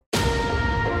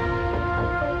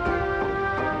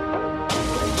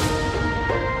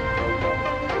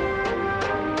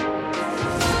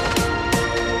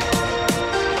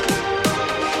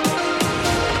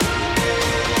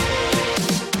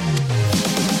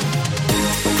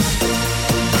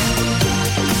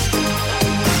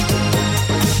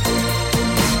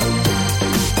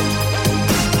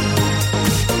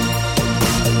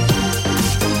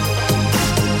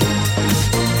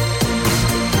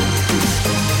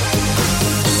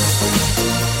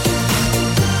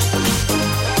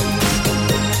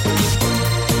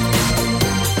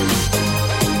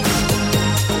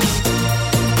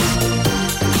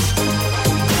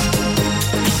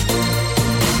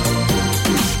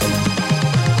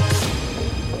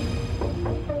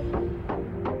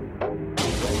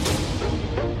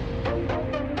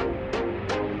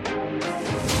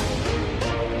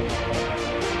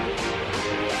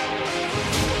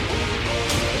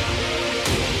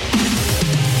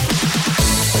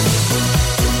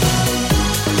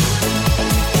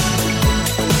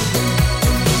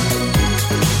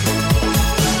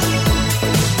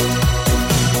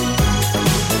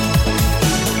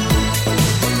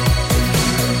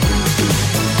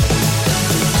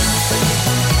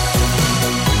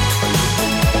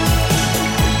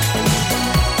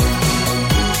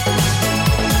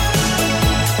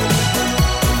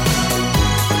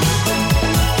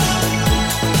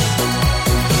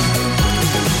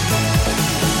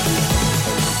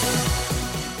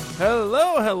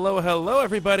hello,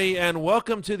 everybody, and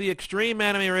welcome to the Extreme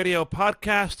Anime Radio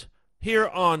podcast here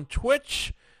on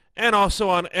Twitch and also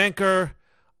on Anchor.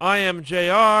 I am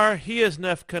JR. He is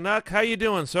Neff Canuck. How you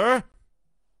doing, sir?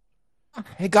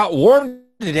 It got warm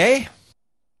today.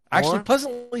 Actually, Warm?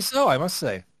 pleasantly so, I must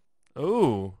say.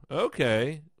 Ooh,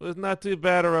 okay. Well, it's not too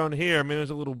bad around here. I mean, it was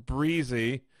a little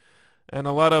breezy and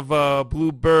a lot of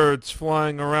blue birds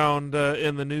flying around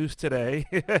in the news today.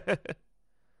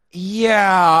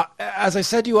 Yeah, as I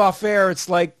said to you off air, it's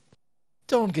like,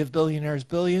 don't give billionaires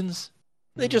billions.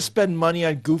 They just spend money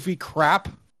on goofy crap.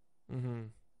 Mm-hmm.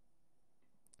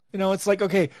 You know, it's like,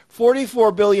 okay,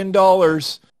 $44 billion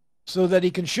so that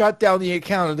he can shut down the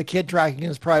account of the kid tracking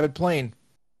his private plane.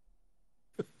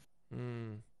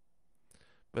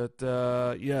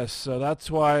 But, yes, so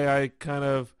that's why I kind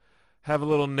of have a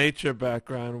little nature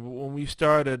background. When we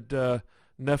started,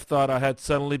 Neff thought I had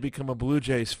suddenly become a Blue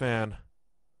Jays fan.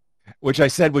 Which I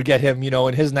said would get him,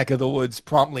 in his neck of the woods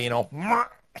promptly,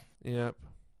 Yep.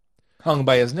 hung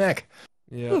by his neck.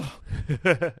 Yep.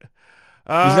 He's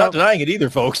not denying it either,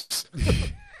 folks.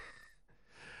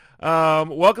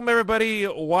 Welcome, everybody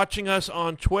watching us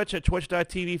on Twitch at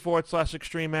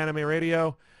twitch.tv/Extreme Anime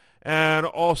Radio, and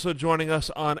also joining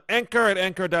us on Anchor at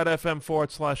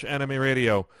anchor.fm/Anime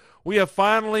Radio. We have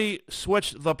finally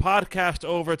switched the podcast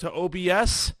over to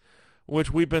OBS,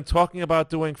 which we've been talking about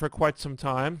doing for quite some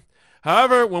time.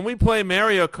 However, when we play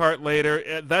Mario Kart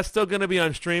later, that's still going to be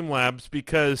on Streamlabs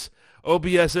because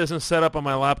OBS isn't set up on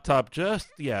my laptop just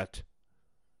yet.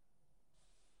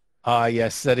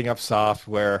 Yes, setting up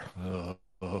software.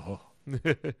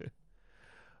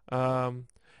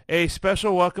 A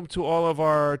special welcome to all of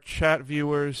our chat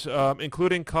viewers,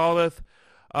 including Caldeth.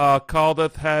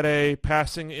 Caldeth had a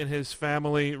passing in his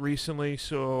family recently,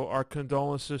 so our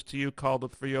condolences to you,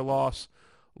 Caldeth, for your loss.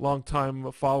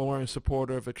 Longtime follower and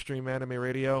supporter of Extreme Anime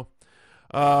Radio.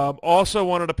 Also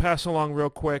wanted to pass along real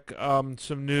quick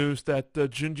some news that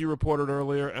Junji reported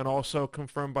earlier and also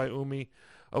confirmed by Umi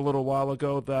a little while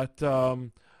ago that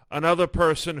another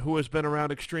person who has been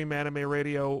around Extreme Anime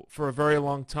Radio for a very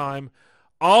long time,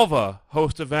 Alva,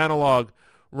 host of Analog,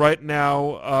 right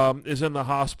now is in the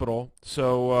hospital.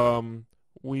 So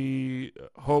we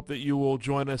hope that you will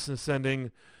join us in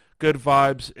sending good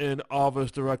vibes in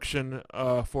Alva's direction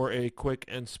for a quick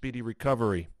and speedy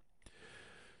recovery.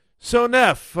 So,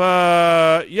 Neff,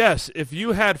 yes, if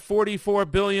you had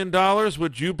 $44 billion,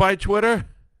 would you buy Twitter?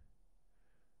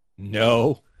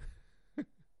 No.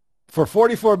 For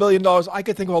 $44 billion, I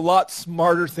could think of a lot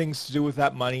smarter things to do with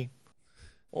that money.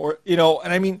 Or,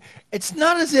 and I mean, it's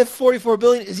not as if $44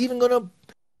 billion is even going to,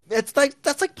 that's like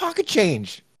pocket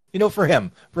change, for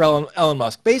him, for Elon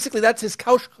Musk. Basically, that's his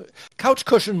couch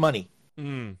cushion money.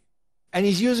 Mm. And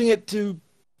he's using it to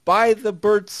buy the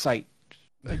bird site.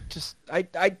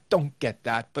 I don't get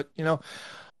that. But,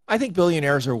 I think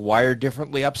billionaires are wired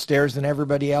differently upstairs than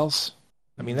everybody else.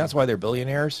 I mean, that's why they're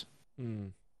billionaires.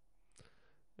 Mm.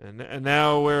 And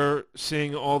now we're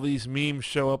seeing all these memes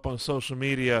show up on social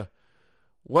media.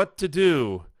 What to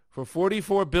do? For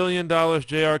 $44 billion,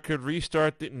 JR could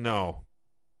restart the... No.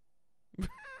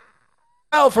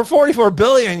 Well, for $44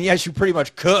 billion, yes, you pretty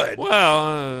much could.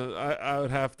 Well, I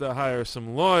would have to hire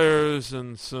some lawyers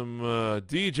and some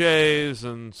DJs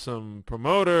and some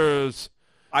promoters.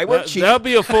 I would cheat. That would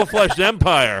be a full-fledged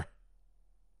empire.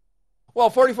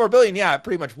 Well, $44 billion, yeah, it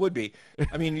pretty much would be.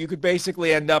 I mean, you could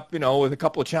basically end up, with a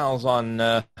couple of channels on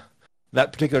that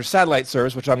particular satellite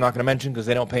service, which I'm not going to mention because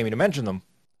they don't pay me to mention them.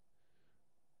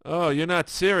 Oh, you're not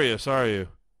serious, are you?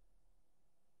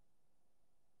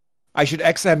 I should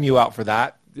XM you out for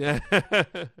that. Yeah.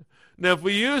 Now, if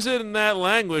we use it in that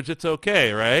language, it's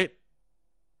okay, right?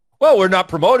 Well, we're not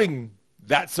promoting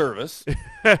that service.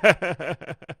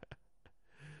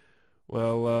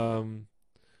 Well,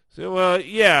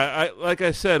 yeah, like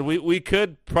I said, we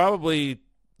could probably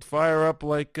fire up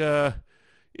like, some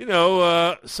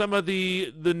of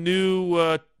the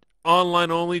new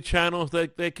online-only channels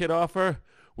that they could offer.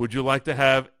 Would you like to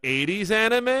have 80s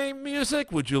anime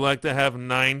music? Would you like to have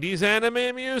 90s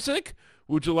anime music?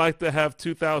 Would you like to have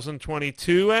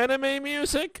 2022 anime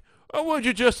music? Or would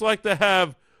you just like to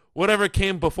have whatever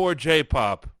came before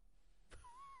J-pop?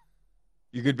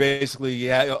 You could basically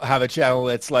have a channel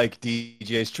that's like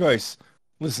DJ's Choice.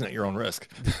 Listen at your own risk.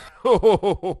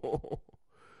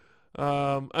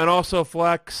 And also,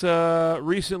 Flex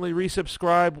recently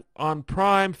resubscribed on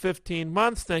Prime, 15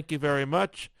 months. Thank you very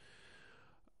much.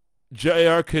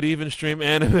 JR could even stream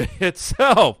anime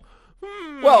itself.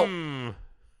 Well,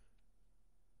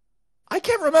 I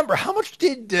can't remember. How much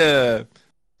did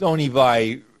Sony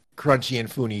buy Crunchy and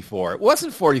Funi for? It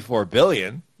wasn't $44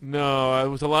 billion. No, it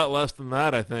was a lot less than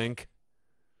that, I think.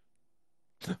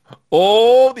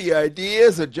 Oh, the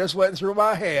ideas that just went through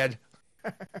my head.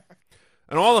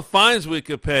 And all the fines we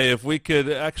could pay if we could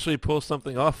actually pull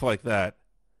something off like that.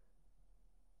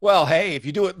 Well, hey, if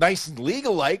you do it nice and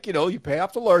legal, like, you pay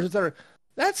off the lawyers, etc.,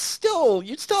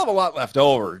 you'd still have a lot left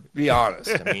over, to be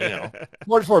honest. I mean,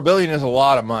 44 billion is a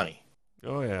lot of money.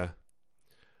 Oh, yeah.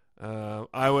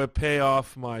 I would pay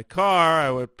off my car. I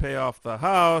would pay off the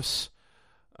house.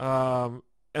 And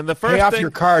the first Pay off thing...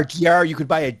 your car, GR, you could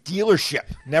buy a dealership.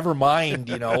 Never mind,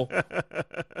 Hell,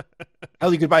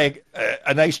 you could buy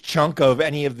a nice chunk of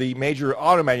any of the major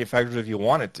auto manufacturers if you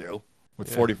wanted to,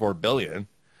 with 44 billion.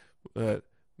 But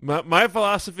my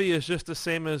philosophy is just the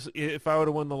same as if I were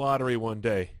to win the lottery one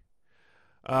day.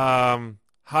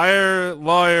 Hire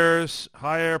lawyers,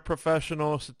 hire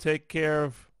professionals to take care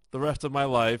of the rest of my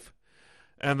life,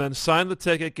 and then sign the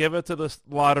ticket, give it to the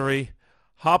lottery,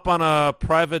 hop on a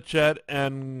private jet,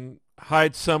 and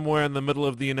hide somewhere in the middle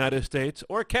of the United States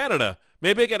or Canada.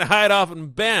 Maybe I can hide off in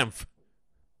Banff.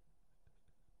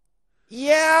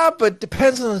 Yeah, but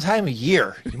depends on the time of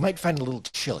year. You might find it a little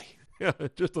chilly. Yeah,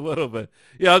 just a little bit.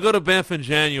 Yeah, I'll go to Banff in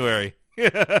January.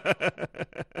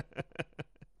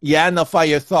 Yeah, and they'll fly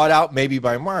you thawed out maybe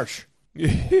by March.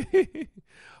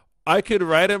 I could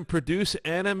write and produce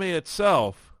anime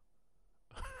itself.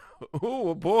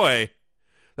 Oh, boy.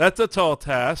 That's a tall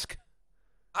task.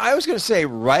 I was going to say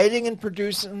writing and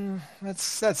producing,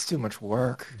 that's too much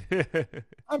work.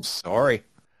 I'm sorry.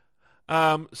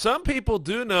 Some people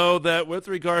do know that with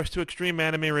regards to Extreme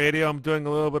Anime Radio, I'm doing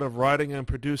a little bit of writing and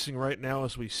producing right now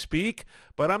as we speak,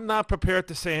 but I'm not prepared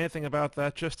to say anything about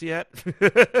that just yet.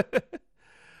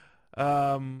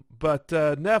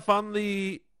 Neff, on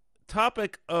the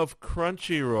topic of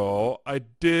Crunchyroll, I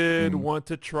did want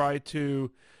to try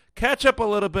to catch up a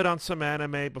little bit on some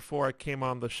anime before I came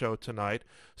on the show tonight.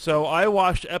 So I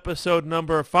watched episode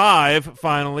number 5,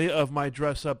 finally, of My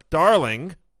Dress Up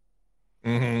Darling.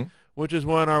 Mm-hmm. Which is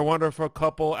when our wonderful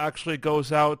couple actually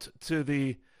goes out to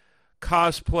the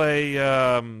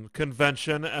cosplay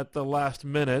convention at the last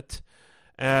minute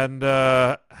and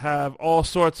have all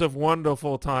sorts of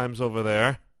wonderful times over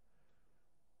there.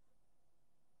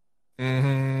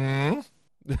 Mm-hmm.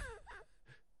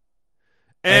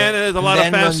 And there's a lot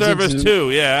of fan service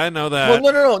too. Yeah, I know that.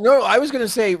 Well, no. I was going to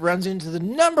say it runs into the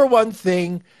number one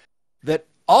thing that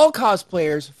all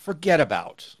cosplayers forget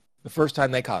about the first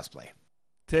time they cosplay.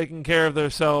 Taking care of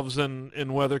themselves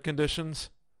in weather conditions?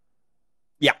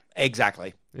 Yeah,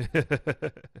 exactly.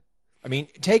 I mean,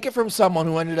 take it from someone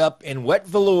who ended up in wet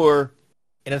velour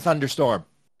in a thunderstorm.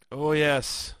 Oh,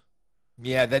 yes.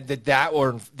 Yeah,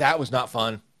 that was not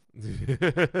fun.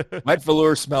 Wet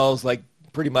velour smells like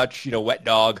pretty much, wet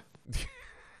dog.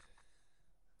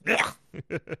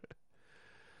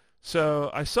 So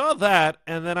I saw that,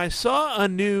 and then I saw a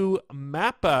new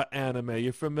MAPPA anime.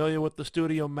 You familiar with the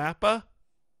studio MAPPA?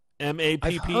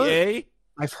 MAPPA?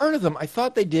 I've heard of them. I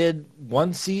thought they did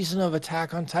one season of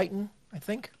Attack on Titan, I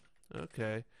think.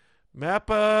 Okay.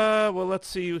 MAPPA, well, let's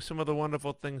see some of the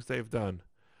wonderful things they've done.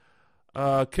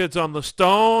 Kids on the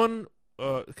Slope.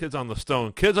 I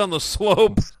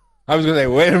was going to say,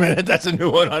 wait a minute, that's a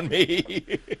new one on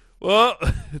me. Well,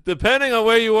 depending on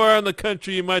where you are in the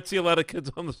country, you might see a lot of Kids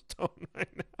on the Stone right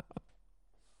now.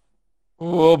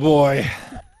 Oh, boy.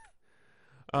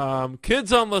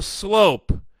 Kids on the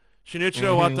Slope.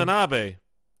 Shinichiro Watanabe.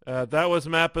 That was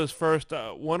MAPPA's first,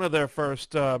 one of their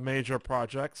first major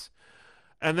projects.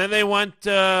 And then they went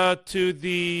to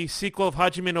the sequel of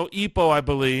Hajime no Ippo, I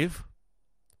believe.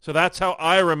 So that's how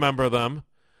I remember them.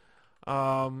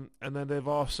 And then they've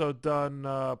also done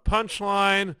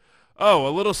Punchline. Oh,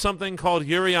 a little something called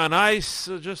Yuri on Ice.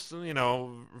 Just,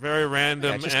 very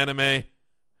random anime.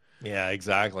 Yeah,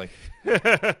 exactly.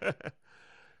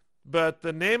 But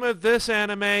the name of this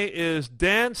anime is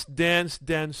Dance Dance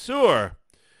Danseur.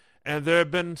 And there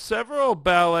have been several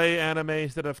ballet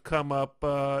animes that have come up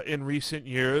in recent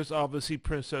years. Obviously,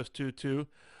 Princess Tutu.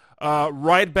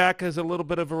 Ride Back has a little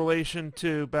bit of a relation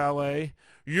to ballet.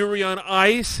 Yuri on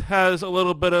Ice has a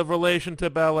little bit of relation to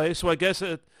ballet. So I guess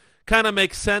it kind of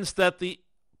makes sense that the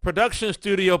production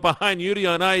studio behind Yuri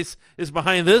on Ice is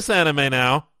behind this anime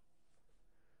now.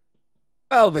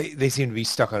 Well, they seem to be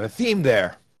stuck on a theme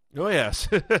there. Oh, yes.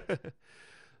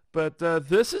 But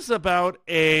this is about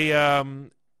a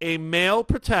male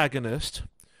protagonist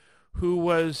who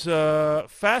was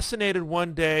fascinated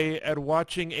one day at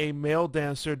watching a male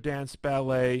dancer dance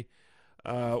ballet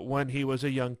when he was a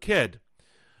young kid.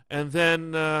 And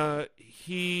then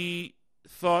he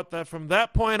thought that from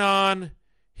that point on,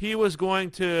 he was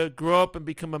going to grow up and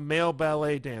become a male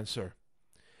ballet dancer.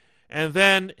 And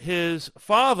then his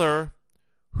father,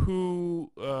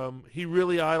 who he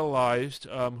really idolized,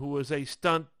 who was a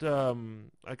stunt,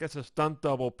 I guess a stunt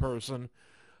double person,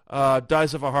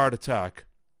 dies of a heart attack.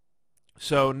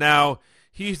 So now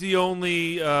he's the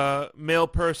only male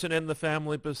person in the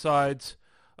family besides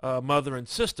mother and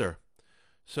sister.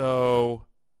 So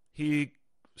he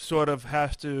sort of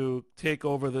has to take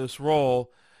over this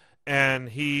role, and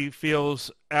he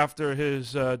feels after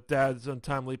his dad's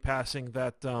untimely passing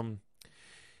that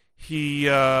he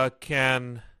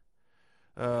can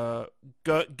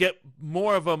get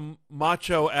more of a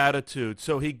macho attitude.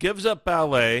 So he gives up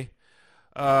ballet,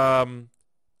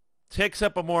 takes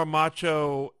up a more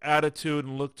macho attitude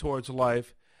and look towards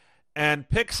life, and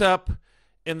picks up,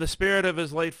 in the spirit of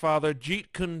his late father,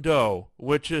 Jeet Kune Do,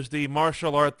 which is the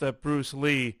martial art that Bruce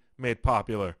Lee made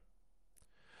popular.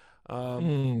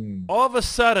 All of a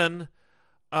sudden,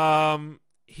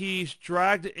 he's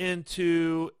dragged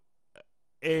into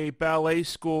a ballet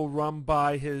school run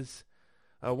by his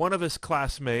one of his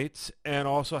classmates, and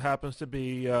also happens to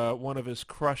be one of his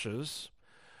crushes,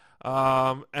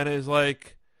 and is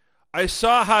like, I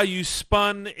saw how you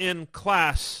spun in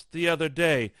class the other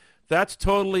day. That's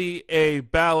totally a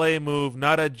ballet move,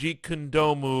 not a Jeet Kune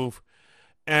Do move,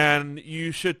 and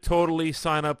you should totally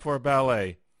sign up for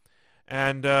ballet.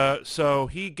 And so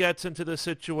he gets into the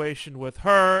situation with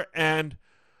her and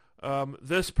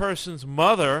this person's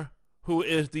mother, who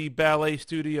is the ballet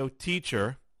studio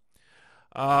teacher.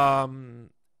 And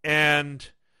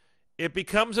it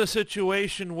becomes a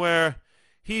situation where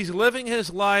he's living his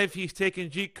life, he's taking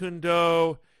Jeet Kune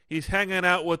Do, he's hanging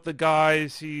out with the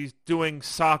guys, he's doing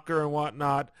soccer and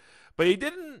whatnot, but he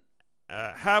didn't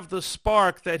have the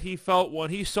spark that he felt when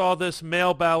he saw this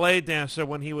male ballet dancer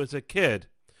when he was a kid.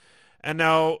 And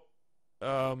now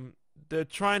they're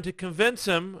trying to convince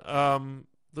him,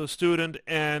 the student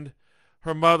and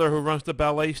her mother, who runs the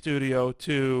ballet studio,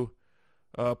 to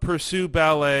pursue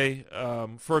ballet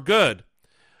for good.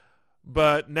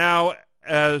 But now,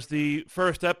 as the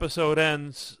first episode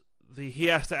ends, he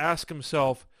has to ask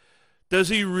himself, does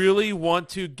he really want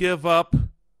to give up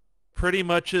pretty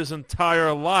much his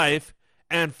entire life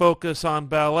and focus on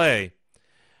ballet?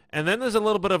 And then there's a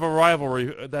little bit of a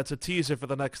rivalry that's a teaser for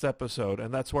the next episode,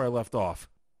 and that's where I left off.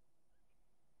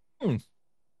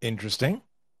 Interesting.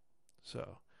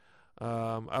 So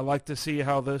I like to see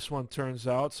how this one turns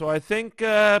out. So I think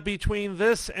between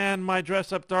this and My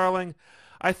Dress Up Darling,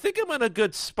 I think I'm in a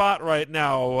good spot right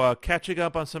now, catching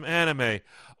up on some anime.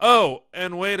 Oh,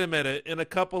 and wait a minute. In a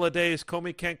couple of days,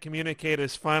 Komi Can't Communicate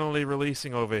is finally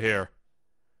releasing over here.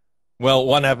 Well,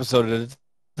 one episode at a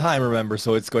time, remember,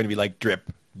 so it's going to be like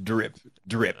drip, drip,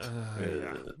 drip.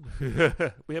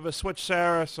 Yeah. We have a switch,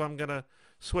 Sarah, so I'm going to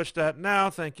switch that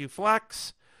now. Thank you,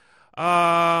 Flex.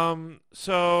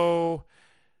 So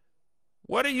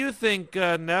what do you think,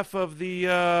 Neff, of the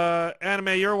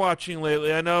anime you're watching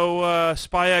lately? I know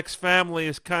Spy X Family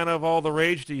is kind of all the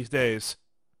rage these days.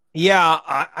 Yeah,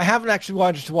 I haven't actually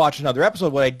wanted to watch another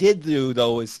episode. What I did do,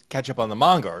 though, is catch up on the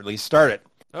manga, or at least start it.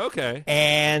 Okay.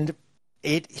 And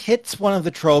it hits one of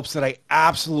the tropes that I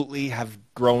absolutely have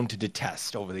grown to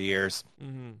detest over the years.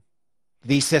 Mm-hmm.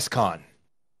 The siscon.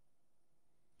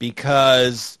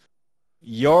 Because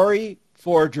Yori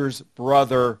Forger's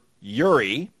brother,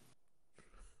 Yuri,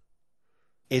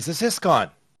 is a siscon.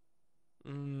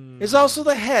 Is also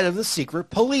the head of the secret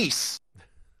police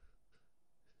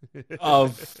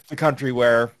of the country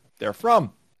where they're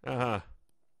from. Uh-huh.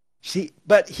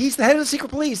 But he's the head of the secret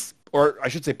police, or I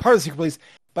should say part of the secret police,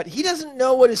 but he doesn't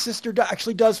know what his sister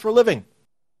actually does for a living.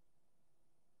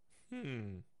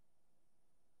 And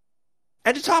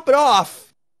to top it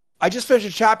off, I just finished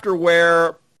a chapter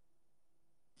where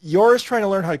Yora's trying to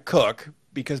learn how to cook,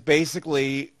 because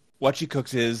basically what she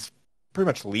cooks is pretty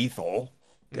much lethal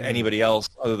to anybody else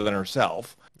other than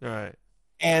herself. All right.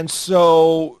 And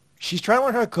so she's trying to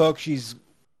learn how to cook. She's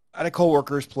at a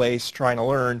coworker's place trying to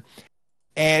learn.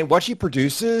 And what she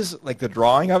produces, like the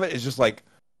drawing of it, is just like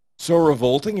so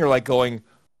revolting. You're like going,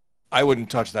 I wouldn't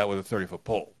touch that with a 30-foot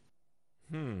pole.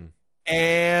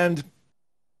 And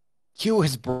cue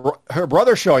her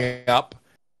brother showing up,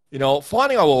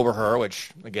 fawning all over her,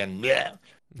 which, again, yeah.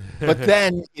 But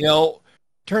then,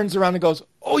 turns around and goes,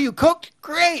 oh, you cooked?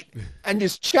 Great. And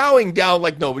just chowing down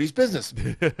like nobody's business.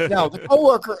 Now, the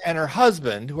coworker and her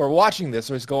husband who are watching this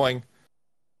is going,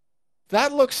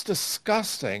 that looks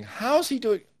disgusting. How's he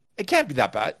doing? It can't be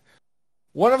that bad.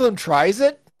 One of them tries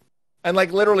it and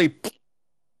like literally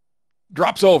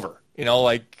drops over,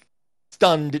 like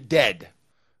stunned dead.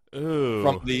 Ooh.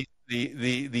 From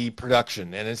the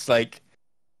production. And it's like,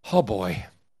 oh boy.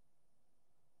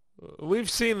 We've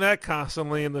seen that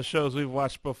constantly in the shows we've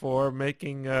watched before,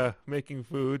 making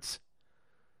foods.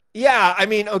 Yeah, I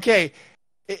mean, okay,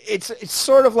 it's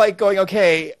sort of like going,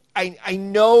 okay, I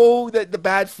know that the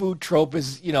bad food trope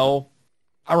is,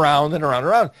 around and around and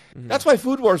around. That's why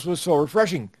Food Wars was so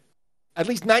refreshing. At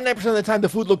least 99% of the time, the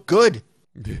food looked good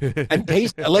and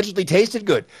allegedly tasted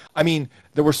good. I mean,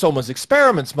 there were so much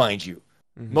experiments, mind you,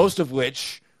 most of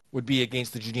which would be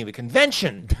against the Geneva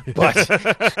Convention. But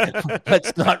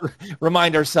let's not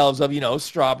remind ourselves of,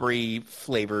 strawberry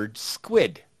flavored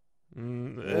squid.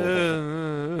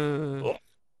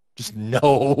 Just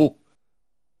no.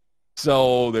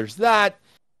 So there's that.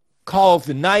 Call of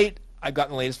the Night. I've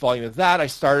gotten the latest volume of that. I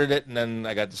started it and then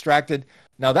I got distracted.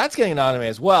 Now that's getting an anime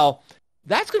as well.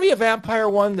 That's going to be a vampire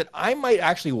one that I might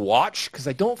actually watch because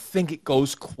I don't think it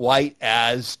goes quite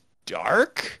as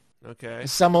dark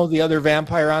as some of the other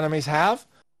vampire animes have.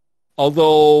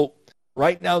 Although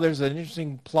right now there's an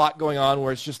interesting plot going on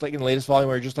where it's just like in the latest volume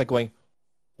where you're just like going,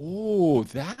 oh,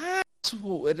 that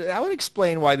would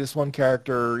explain why this one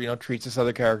character, treats this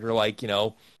other character like,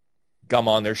 gum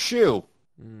on their shoe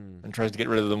and tries to get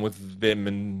rid of them with vim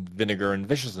and vinegar and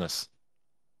viciousness.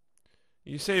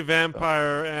 You say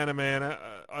vampire anime, and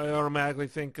I automatically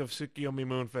think of Tsukiyomi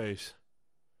Moonface.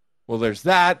 Well, there's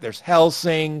that. There's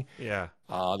Hellsing. Yeah.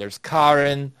 There's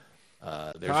Karen.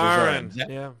 There's Karen.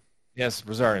 Yeah. Yes,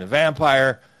 Rosario the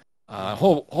Vampire.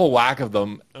 Whole whack of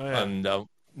them. Oh, yeah. And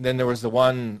then there was the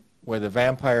one where the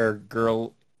vampire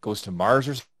girl goes to Mars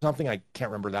or something. I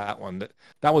can't remember that one.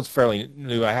 That was fairly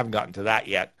new. I haven't gotten to that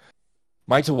yet.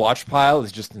 My to watch pile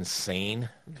is just insane.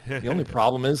 The only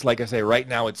problem is, like I say, right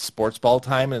now it's sports ball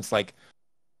time, and it's like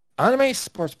anime,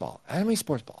 sports ball, anime,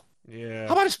 sports ball. Yeah.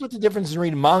 How about I split the difference and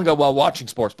read manga while watching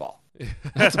sports ball?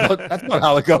 That's about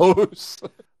how it goes.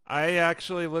 I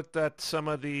actually looked at some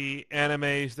of the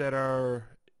animes that are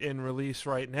in release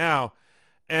right now,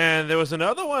 and there was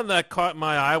another one that caught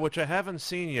my eye, which I haven't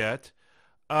seen yet.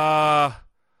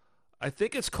 I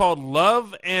think it's called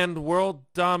Love and World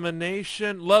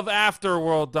Domination. Love After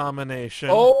World Domination.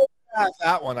 Oh, yeah,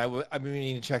 that one. I've been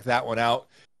meaning to check that one out.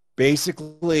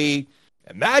 Basically,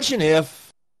 imagine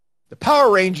if the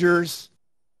Power Rangers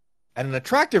and an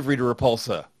attractive Rita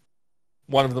Repulsa,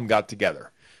 one of them got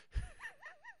together.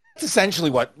 That's essentially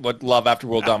what Love After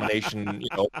World Domination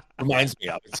reminds me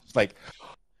of. It's just like,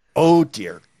 oh,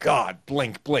 dear God,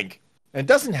 blink, blink. And it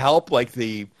doesn't help, like,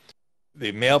 the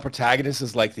male protagonist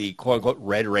is like the quote-unquote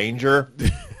Red Ranger,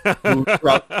 who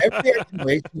throughout every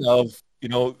iteration of,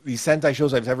 these Sentai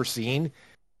shows I've ever seen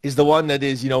is the one that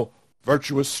is,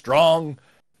 virtuous, strong,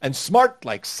 and smart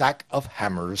like sack of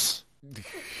hammers.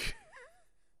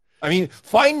 I mean,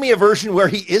 find me a version where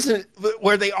he isn't,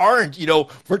 where they aren't,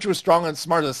 virtuous, strong, and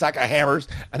smart as a sack of hammers,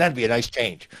 and that'd be a nice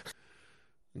change.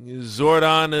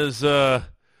 Zordon is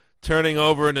turning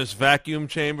over in his vacuum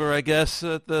chamber, I guess,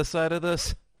 at the side of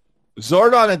this.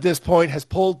 Zordon at this point has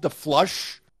pulled the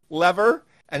flush lever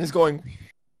and is going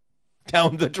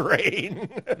down the drain.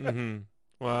 Mm-hmm.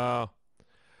 Wow.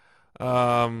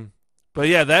 But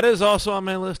yeah, that is also on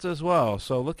my list as well.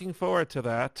 So looking forward to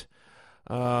that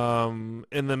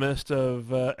in the midst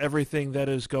of everything that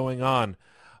is going on.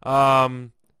 I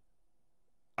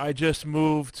just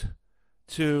moved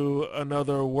to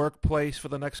another workplace for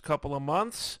the next couple of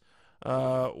months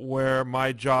where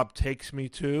my job takes me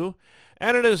to.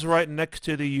 And it is right next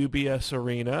to the UBS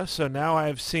Arena. So now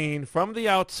I've seen from the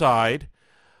outside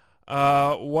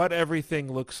what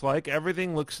everything looks like.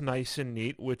 Everything looks nice and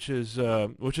neat, which is a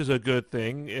good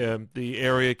thing. The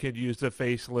area could use the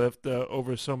facelift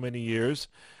over so many years.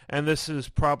 And this is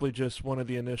probably just one of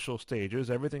the initial stages.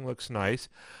 Everything looks nice.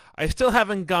 I still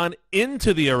haven't gone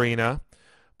into the arena,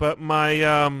 but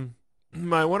my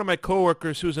one of my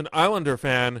coworkers who's an Islander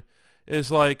fan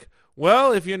is like,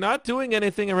 well, if you're not doing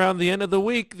anything around the end of the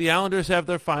week, the Islanders have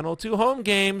their final 2 home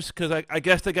games because I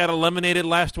guess they got eliminated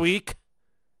last week.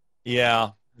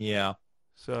 Yeah.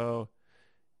 So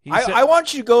I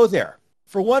want you to go there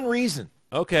for one reason.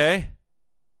 Okay.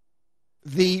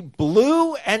 The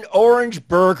blue and orange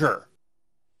burger.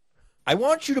 I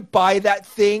want you to buy that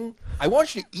thing. I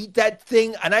want you to eat that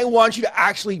thing, and I want you to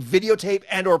actually videotape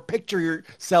and or picture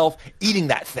yourself eating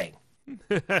that thing.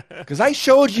 Because I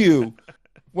showed you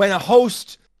when a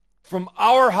host from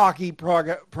our hockey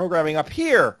programming up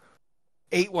here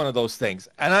ate one of those things.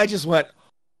 And I just went,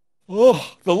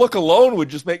 oh, the look alone would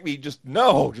just make me just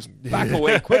back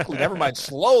away quickly. Never mind,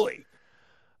 slowly.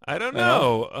 I don't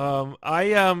know.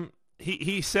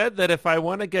 He said that if I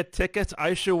want to get tickets,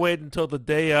 I should wait until the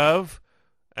day of,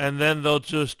 and then they'll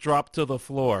just drop to the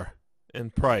floor in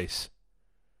price.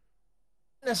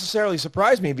 Necessarily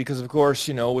surprised me because, of course,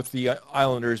 with the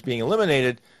Islanders being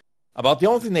eliminated, about the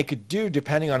only thing they could do,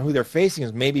 depending on who they're facing,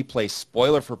 is maybe play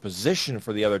spoiler for position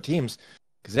for the other teams.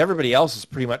 because everybody else is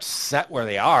pretty much set where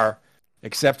they are,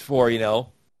 except for,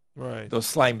 Right. those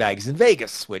slime bags in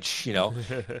Vegas, which,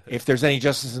 if there's any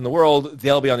justice in the world,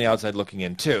 they'll be on the outside looking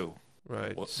in too.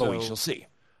 Right. But we shall see.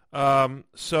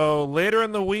 So later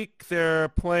in the week, they're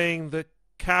playing the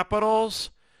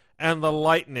Capitals and the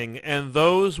Lightning, and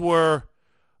those were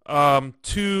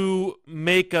two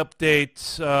makeup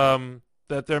dates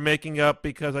that they're making up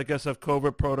because, I guess, of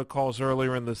COVID protocols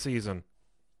earlier in the season.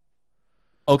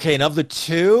 Okay, and of the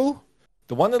two,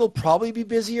 the one that'll probably be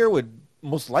busier would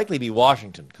most likely be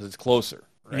Washington because it's closer.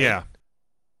 Right? Yeah.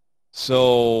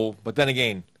 So, but then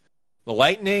again, the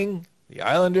Lightning, the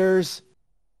Islanders,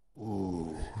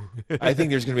 ooh, I think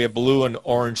there's going to be a blue and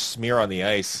orange smear on the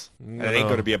ice. And it ain't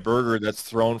going to be a burger that's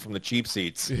thrown from the cheap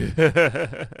seats.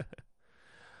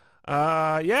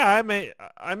 I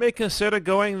may consider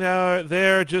going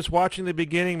there, just watching the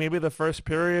beginning, maybe the first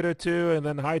period or two, and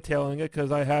then hightailing it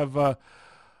because I have,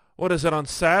 on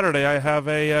Saturday? I have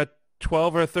a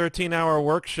 12 or 13-hour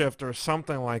work shift or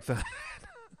something like that.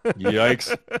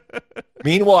 Yikes.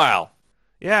 Meanwhile,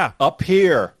 yeah, up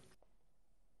here,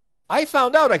 I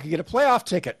found out I could get a playoff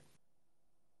ticket.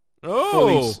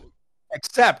 Oh.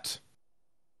 Except,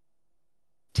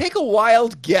 take a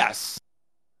wild guess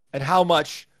at how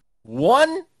much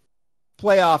one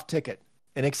playoff ticket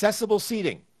in accessible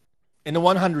seating in the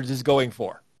 100s is going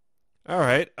for. All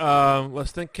right.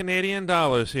 Let's think Canadian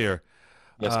dollars here.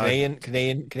 Yes,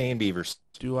 Canadian beavers.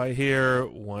 Do I hear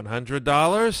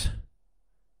 $100?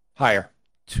 Higher.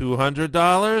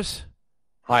 $200?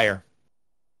 Higher.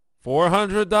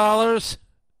 $400?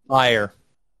 Higher.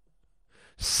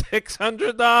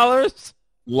 $600?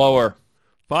 Lower.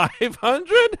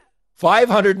 500?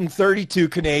 532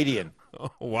 Canadian.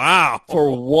 Oh, wow.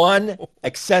 For one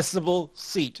accessible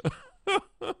seat.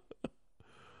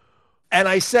 And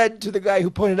I said to the guy who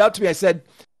pointed out to me, I said,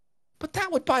 but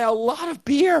that would buy a lot of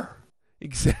beer.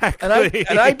 Exactly.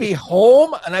 And I'd be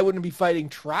home and I wouldn't be fighting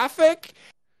traffic.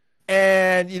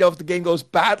 And, if the game goes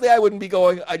badly, I wouldn't be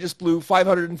going, I just blew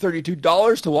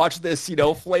 $532 to watch this,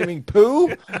 flaming poo.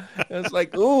 And it's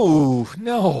like, ooh,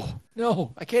 no,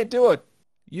 I can't do it.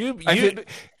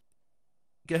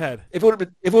 Go ahead. If it would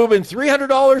have been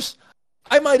 $300,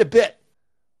 I might have bit.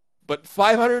 But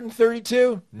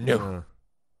 $532? No.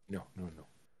 No.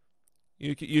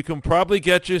 You can probably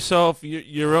get yourself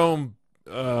your own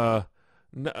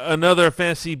another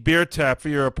fancy beer tap for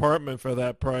your apartment for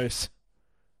that price.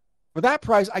 For that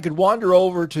price, I could wander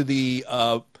over to the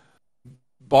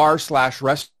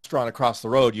bar/restaurant across the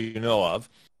road you know of,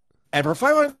 and for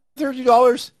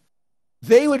 $530,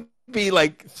 they would be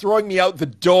like throwing me out the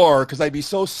door because I'd be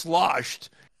so sloshed,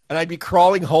 and I'd be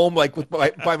crawling home like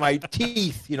by my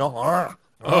teeth,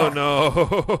 Oh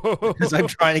no! Because I'm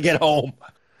trying to get home.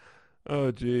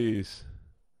 Oh jeez.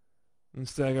 And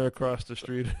stagger across the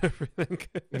street and everything.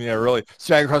 Yeah, really.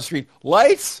 Stagger across the street.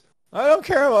 Lights? I don't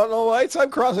care about no lights.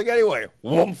 I'm crossing anyway.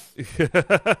 Woof.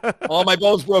 All my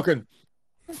bones broken.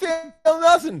 Feel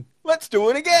nothing. Let's do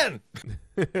it again.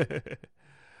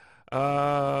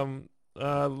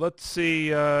 Let's see,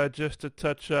 just to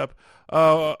touch up.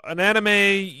 An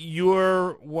anime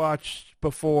you watched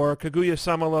before,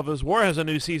 Kaguya-sama Lovers War, has a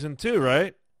new season too,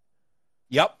 right?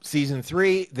 Yep, season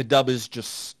 3. The dub is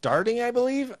just starting, I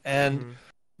believe. And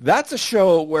that's a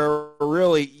show where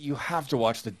really you have to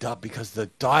watch the dub because the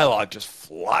dialogue just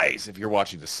flies if you're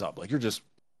watching the sub. Like you're just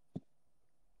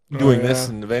doing this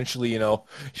and eventually,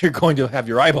 you're going to have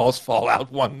your eyeballs fall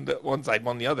out one side,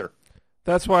 one the other.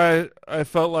 That's why I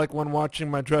felt like when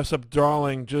watching My Dress-Up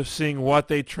Darling, just seeing what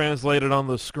they translated on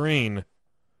the screen.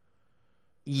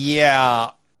 Yeah,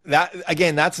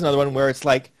 that's another one where it's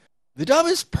like, the dub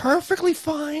is perfectly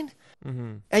fine,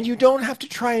 and you don't have to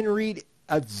try and read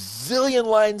a zillion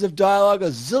lines of dialogue, a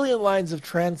zillion lines of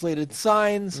translated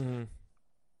signs.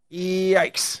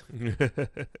 Yikes.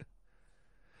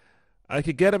 I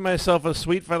could get myself a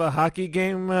suite for the hockey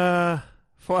game,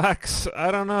 Flax. I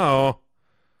don't know.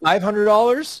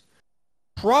 $500?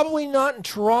 Probably not in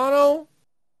Toronto.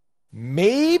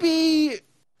 Maybe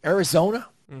Arizona.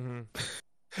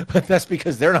 But that's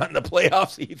because they're not in the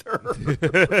playoffs either.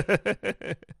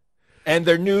 And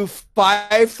their new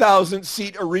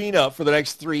 5,000-seat arena for the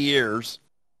next 3 years.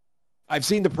 I've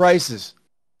seen the prices.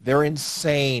 They're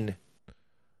insane.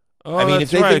 Oh, I mean,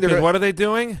 that's right. What are they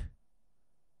doing?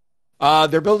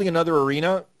 They're building another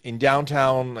arena in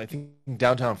downtown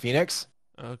Phoenix.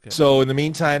 Okay. So in the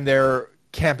meantime, they're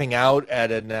camping out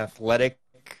at an athletic,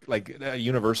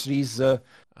 universities.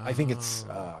 I think it's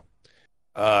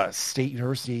State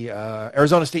University,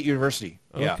 Arizona State University.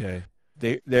 Yeah. Okay.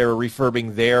 They're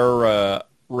refurbing their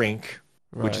rink,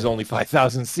 which is only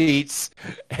 5,000 seats,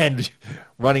 and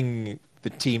running the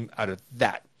team out of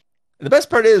that. And the best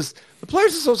part is the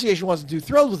Players Association wasn't too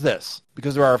thrilled with this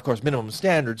because there are, of course, minimum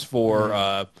standards for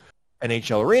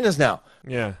NHL arenas now.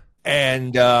 Yeah.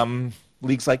 And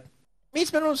league's like,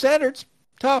 meets minimum standards.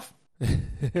 Tough.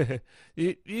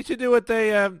 You should do what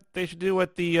they should do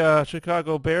what the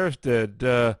Chicago Bears did.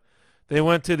 They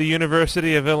went to the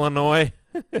University of Illinois.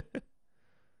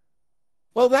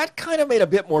 Well, that kind of made a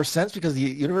bit more sense because the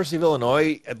University of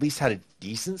Illinois at least had a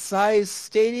decent-sized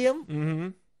stadium. Mm-hmm.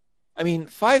 I mean,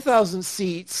 5,000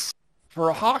 seats for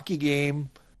a hockey game,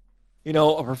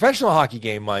 a professional hockey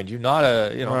game, mind you, not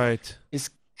a, right. is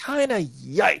kind of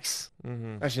yikes.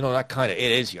 Mm-hmm. Actually, no, not kind of.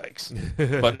 It is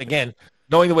yikes. But again,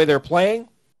 knowing the way they're playing,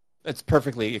 it's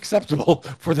perfectly acceptable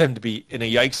for them to be in a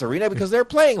yikes arena because they're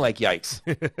playing like yikes.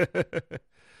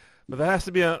 But there has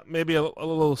to be maybe a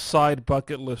little side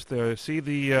bucket list there.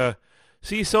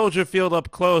 See Soldier Field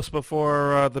up close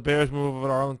before the Bears move over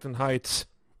to Arlington Heights.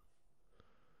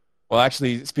 Well,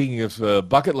 actually, speaking of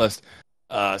bucket list,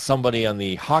 somebody on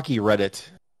the hockey Reddit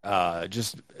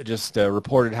just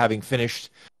reported having finished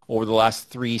over the last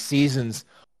 3 seasons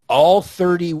all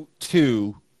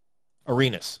 32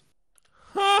 arenas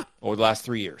over the last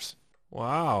 3 years.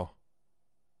 Wow.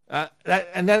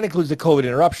 And that includes the COVID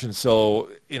interruption. So,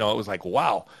 it was like,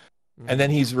 wow. And then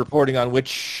he's reporting on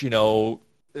which,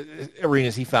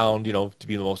 arenas he found, to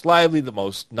be the most lively, the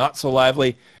most not so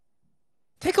lively.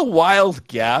 Take a wild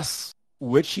guess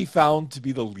which he found to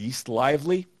be the least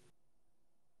lively.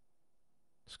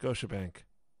 Scotiabank.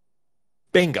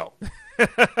 Bingo.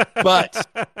 But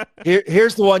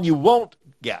here's the one you won't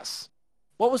guess.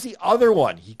 What was the other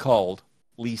one he called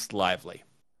least lively?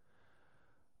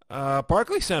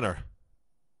 Barclays Center.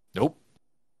 Nope.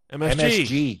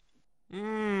 MSG.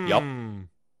 Yep. And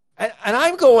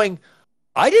I'm going,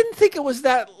 I didn't think it was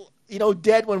that,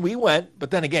 dead when we went.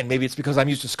 But then again, maybe it's because I'm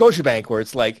used to Scotiabank where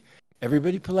it's like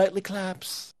everybody politely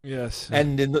claps. Yes.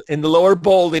 And in the lower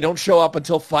bowl, they don't show up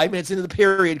until 5 minutes into the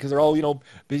period because they're all,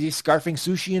 busy scarfing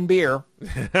sushi and beer.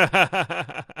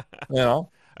 The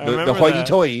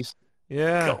hoity-toities.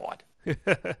 Yeah.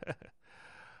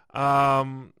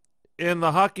 God. In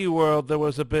the hockey world, there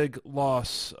was a big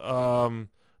loss.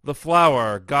 The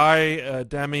Flower, Guy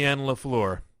Damien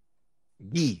Lafleur.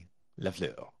 Guy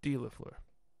Lafleur. D. Lafleur.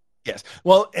 Yes.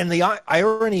 Well, and the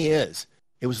irony is,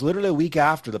 it was literally a week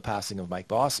after the passing of Mike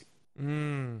Bossy.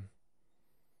 Mm.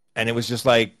 And it was just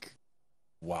like,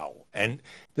 wow. And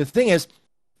the thing is,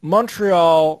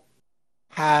 Montreal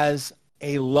has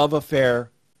a love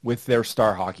affair with their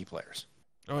star hockey players.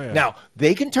 Oh, yeah. Now,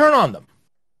 they can turn on them,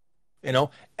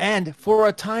 and for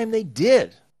a time they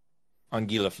did on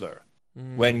Guy Lafleur.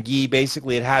 When Guy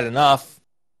basically had enough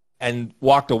and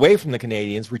walked away from the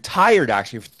Canadiens, retired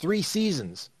actually for 3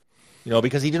 seasons,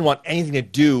 because he didn't want anything to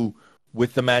do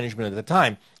with the management at the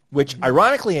time, which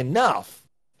ironically enough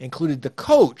included the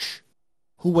coach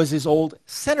who was his old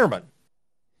centerman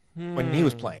when he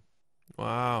was playing.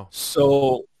 Wow.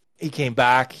 So he came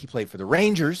back, he played for the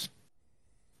Rangers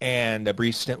and a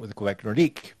brief stint with the Quebec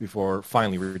Nordique before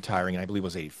finally retiring, and I believe it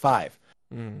was 85.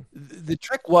 The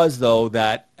trick was, though,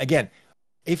 that, again,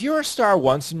 if you're a star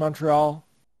once in Montreal,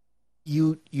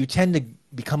 you tend to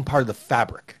become part of the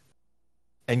fabric.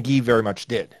 And Guy very much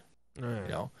did.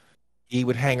 Right. He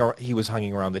was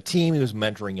hanging around the team, he was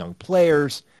mentoring young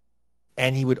players,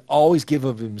 and he would always give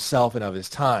of himself and of his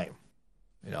time.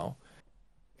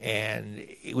 And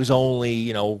it was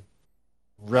only,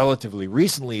 relatively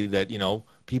recently that,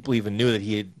 people even knew that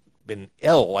he had been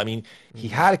ill. I mean, he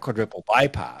had a quadruple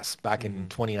bypass back in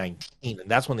 2019, and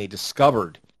that's when they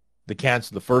discovered the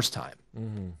cancer the first time.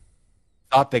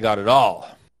 Thought they got it all.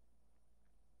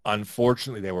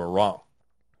 Unfortunately, they were wrong.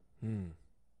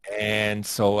 And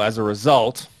so as a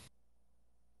result,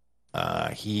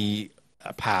 he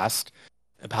passed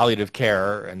palliative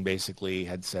care and basically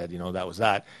had said, that was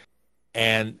that.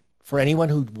 And for anyone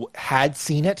who had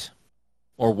seen it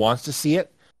or wants to see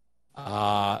it,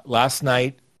 last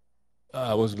night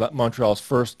was Montreal's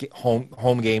first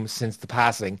home game since the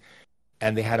passing,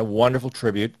 and they had a wonderful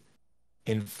tribute.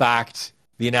 In fact,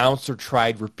 the announcer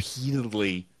tried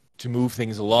repeatedly to move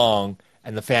things along,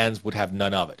 and the fans would have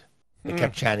none of it. They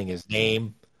kept chanting his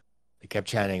name. They kept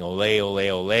chanting "Ole, ole,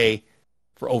 ole"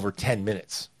 for over 10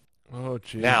 minutes. Oh,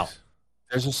 geez. Now,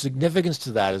 there's a significance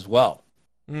to that as well,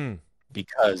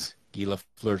 because Guy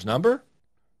Lafleur's number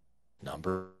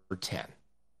 10.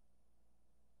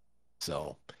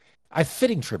 So, a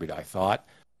fitting tribute, I thought.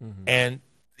 And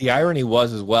the irony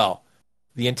was as well,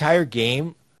 the entire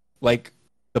game, like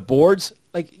the boards,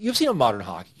 like you've seen a modern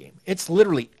hockey game. It's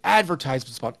literally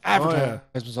advertisements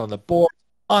on the board,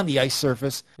 on the ice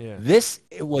surface. Yeah.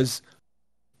 It was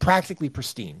practically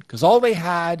pristine because all they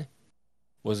had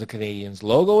was the Canadiens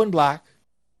logo in black,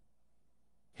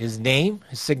 his name,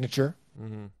 his signature,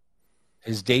 Mm-hmm.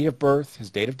 his date of birth, his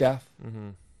date of death, Mm-hmm.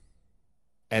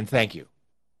 and thank you.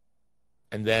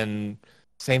 And then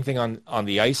same thing on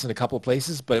the ice in a couple of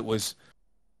places, but it was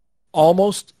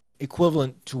almost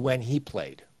equivalent to when he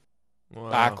played. Wow.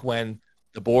 Back when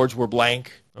the boards were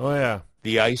blank, Oh, yeah.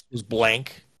 the ice was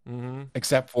blank, Mm-hmm.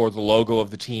 except for the logo of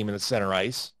the team in the center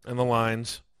ice. And the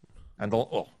lines. And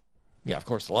of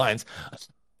course, the lines.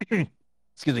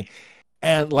 Excuse me.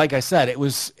 And like I said, it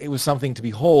was something to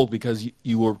behold because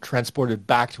you were transported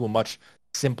back to a much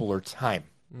simpler time,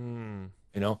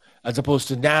 as opposed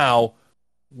to now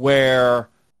where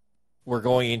we're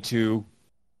going into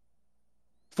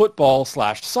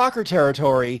football/soccer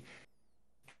territory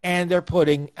and they're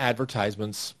putting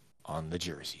advertisements on the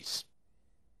jerseys.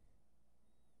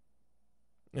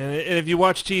 And if you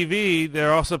watch TV,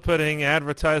 they're also putting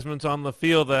advertisements on the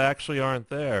field that actually aren't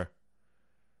there.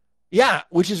 Yeah,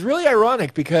 which is really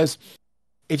ironic because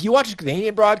if you watch a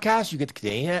Canadian broadcast, you get the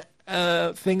Canadian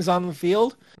things on the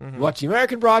field. Mm-hmm. You watch the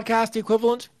American broadcast, the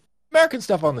equivalent, American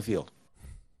stuff on the field.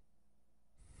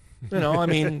 I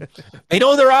mean, they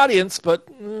know their audience, but...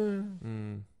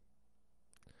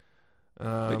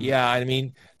 but yeah, I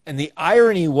mean, and the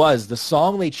irony was the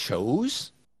song they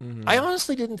chose... Mm-hmm. I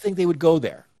honestly didn't think they would go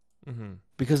there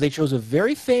because they chose a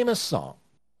very famous song,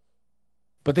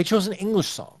 but they chose an English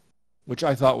song, which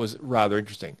I thought was rather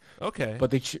interesting. Okay. But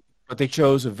they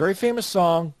chose a very famous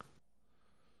song.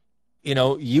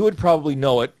 You would probably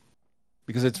know it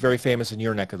because it's very famous in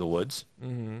your neck of the woods.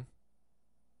 Mm-hmm.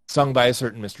 Sung by a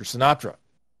certain Mr. Sinatra.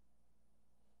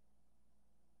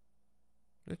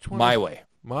 Which one? My Way.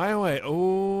 My Way.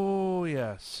 Oh,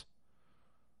 yes.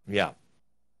 Yeah.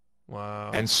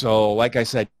 Wow. And so, like I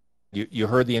said, you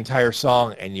heard the entire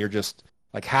song, and you're just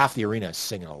like half the arena is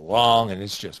singing along, and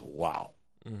it's just wow.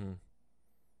 Mm-hmm.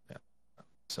 Yeah.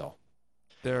 So,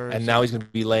 and now he's going to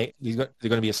be late. They're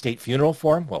going to be a state funeral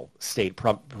for him. Well,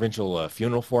 provincial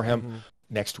funeral for him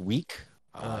next week.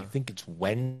 I think it's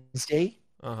Wednesday.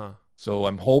 So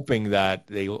I'm hoping that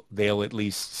they'll at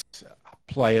least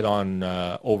play it on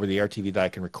over the air TV that I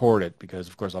can record it because,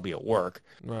 of course, I'll be at work.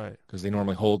 Right. Because they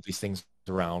normally hold these things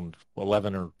around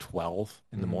 11 or 12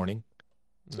 in the morning.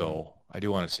 So I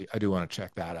do want to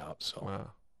check that out. So wow.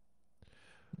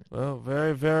 Well,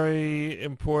 very, very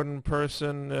important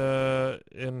person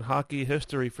in hockey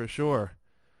history for sure.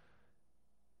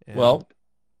 And well,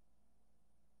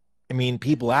 I mean,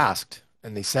 people asked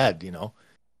and they said,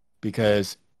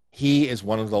 because he is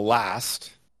one of the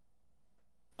last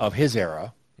of his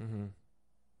era. And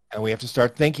we have to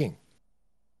start thinking,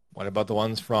 what about the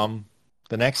ones from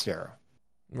the next era?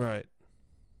 Right.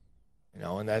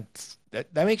 And that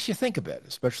makes you think a bit,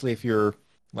 especially if you're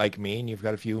like me and you've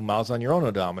got a few miles on your own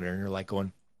odometer and you're like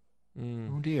going,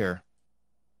 oh dear.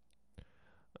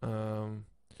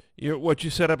 What you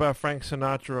said about Frank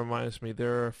Sinatra reminds me.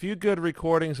 There are a few good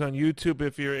recordings on YouTube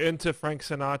if you're into Frank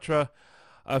Sinatra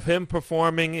of him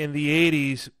performing in the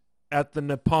 80s at the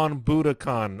Nippon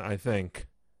Budokan, I think.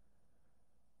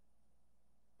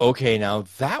 Okay, now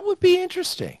that would be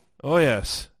interesting. Oh,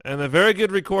 yes. And they're very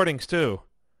good recordings, too.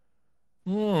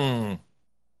 Something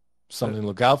to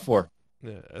look out for.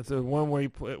 Yeah, it's the one where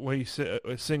he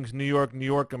sings New York, New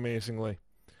York amazingly.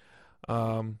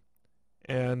 Going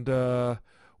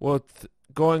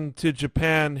to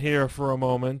Japan here for a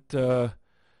moment,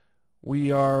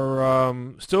 we are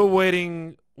still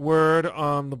waiting word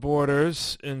on the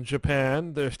borders in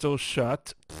Japan. They're still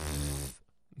shut.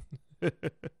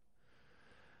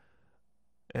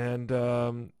 And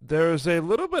there's a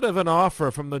little bit of an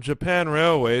offer from the Japan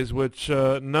Railways, which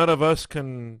none of us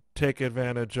can take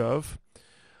advantage of.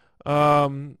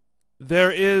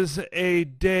 There is a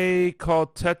day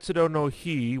called Tetsudo no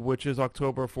Hi, which is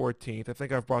October 14th. I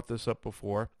think I've brought this up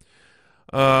before.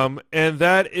 And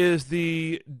that is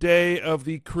the day of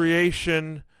the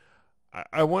creation.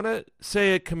 I want to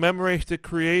say it commemorates the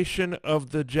creation of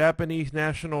the Japanese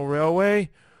National Railway,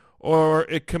 or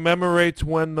it commemorates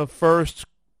when the first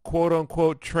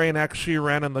quote-unquote train actually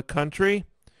ran in the country.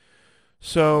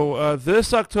 So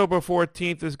this October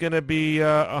 14th is going to be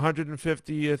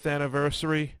 150th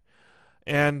anniversary.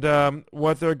 And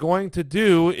what they're going to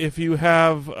do, if you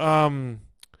have, if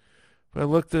I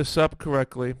look this up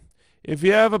correctly, if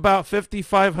you have about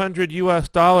 $5,500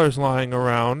 US lying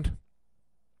around,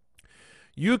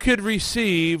 you could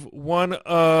receive one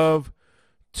of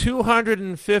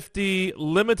 250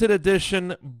 limited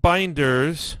edition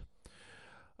binders.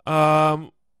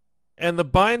 And the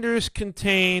binders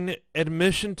contain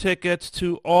admission tickets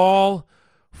to all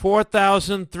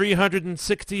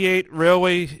 4,368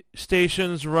 railway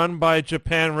stations run by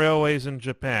Japan Railways in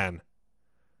Japan.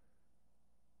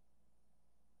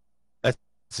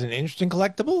 That's an interesting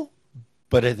collectible,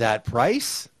 but at that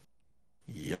price,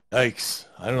 yikes!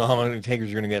 I don't know how many takers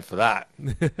you're going to get for that.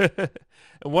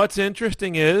 What's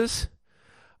interesting is,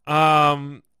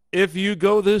 if you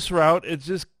go this route, it's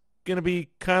just going to be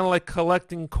kind of like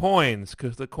collecting coins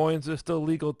because the coins are still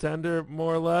legal tender,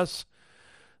 more or less.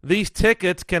 These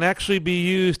tickets can actually be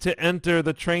used to enter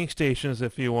the train stations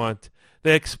if you want.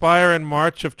 They expire in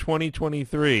March of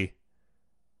 2023.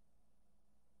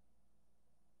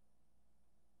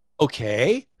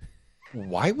 Okay.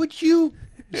 Why would you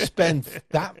spend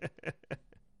that?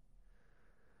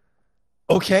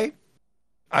 Okay.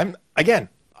 I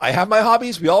have my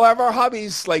hobbies. We all have our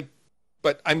hobbies.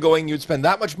 But I'm going, you'd spend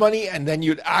that much money and then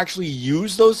you'd actually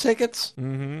use those tickets?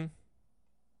 Mm-hmm.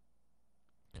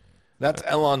 That's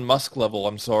Elon Musk level.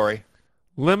 I'm sorry.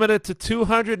 Limited to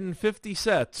 250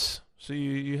 sets. So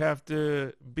you have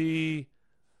to be,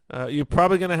 you're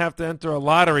probably going to have to enter a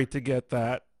lottery to get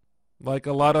that. Like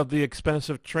a lot of the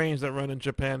expensive trains that run in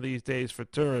Japan these days for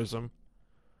tourism.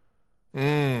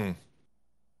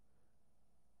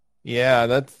 Yeah,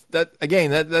 that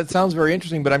sounds very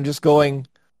interesting, but I'm just going,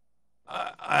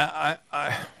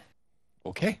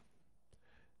 okay.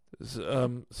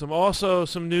 Some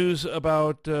news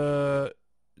about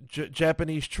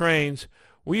Japanese trains.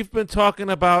 We've been talking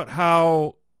about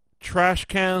how trash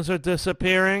cans are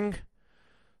disappearing.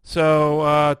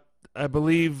 So I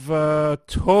believe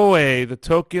Toei, the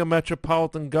Tokyo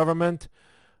Metropolitan Government,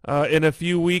 in a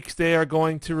few weeks they are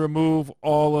going to remove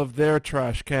all of their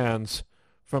trash cans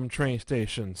from train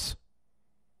stations.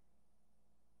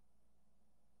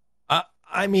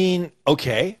 I mean,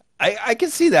 okay. I can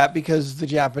see that because the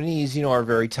Japanese, are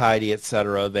very tidy,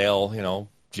 etc. They'll,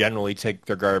 generally take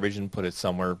their garbage and put it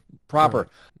somewhere proper. Right.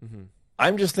 Mm-hmm.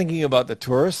 I'm just thinking about the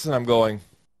tourists and I'm going,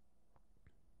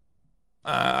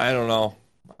 I don't know.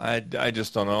 I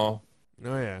just don't know.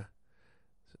 Oh, yeah.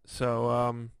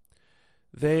 So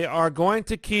they are going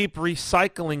to keep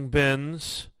recycling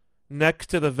bins next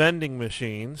to the vending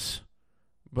machines,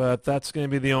 but that's going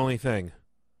to be the only thing.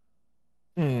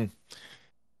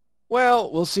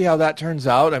 Well, we'll see how that turns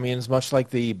out. I mean, it's much like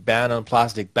the ban on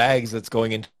plastic bags that's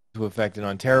going into effect in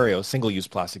Ontario, single-use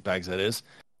plastic bags, that is.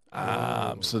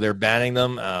 So they're banning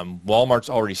them. Walmart's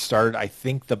already started. I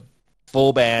think the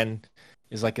full ban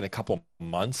is like in a couple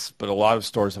months, but a lot of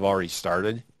stores have already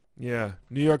started. Yeah,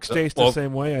 New York State's the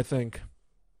same way, I think.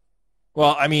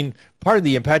 Well, I mean, part of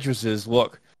the impetus is,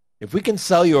 look, if we can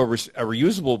sell you a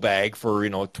reusable bag for,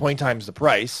 20 times the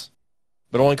price,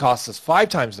 but only costs us 5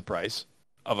 times the price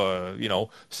of a,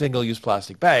 single-use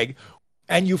plastic bag,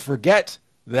 and you forget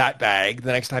that bag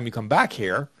the next time you come back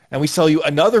here, and we sell you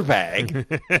another bag,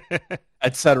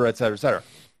 et cetera, et cetera, et cetera.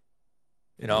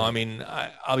 I mean,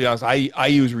 I'll be honest, I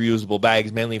use reusable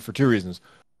bags mainly for 2 reasons.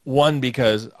 1,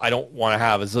 because I don't want to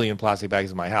have a zillion plastic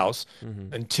bags in my house.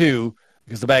 Mm-hmm. And 2,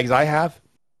 because the bags I have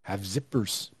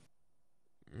zippers.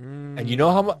 And you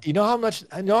know how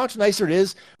much nicer it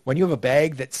is when you have a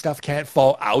bag that stuff can't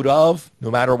fall out of no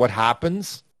matter what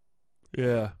happens.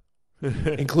 Yeah.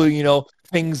 Including,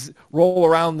 things roll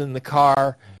around in the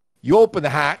car. You open the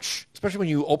hatch, especially when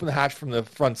you open the hatch from the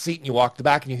front seat and you walk the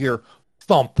back and you hear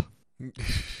thump. And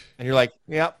you're like,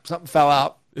 yep, something fell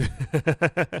out.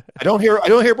 I don't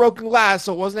hear broken glass,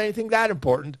 so it wasn't anything that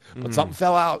important, but something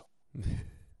fell out.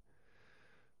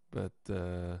 But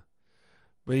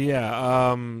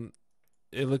yeah,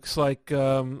 it looks like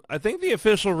I think the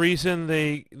official reason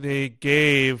they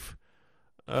gave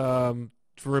for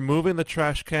removing the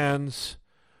trash cans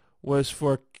was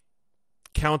for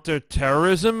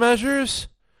counter-terrorism measures.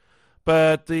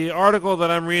 But the article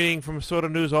that I'm reading from Sort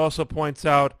of News also points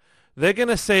out they're going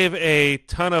to save a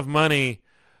ton of money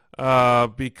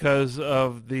because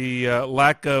of the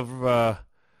lack of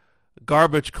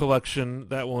garbage collection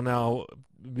that will now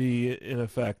be in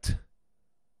effect.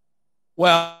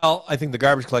 Well, I think the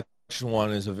garbage collection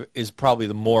one is probably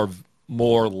the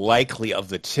more likely of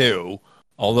the two.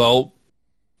 Although,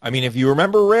 I mean, if you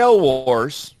remember Rail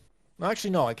Wars,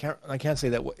 actually no, I can't say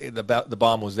that the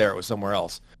bomb was there. It was somewhere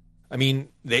else. I mean,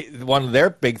 one of their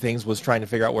big things was trying to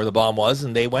figure out where the bomb was,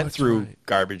 and they went through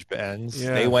garbage bins.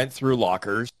 Yeah. They went through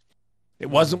lockers. It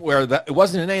wasn't it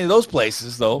wasn't in any of those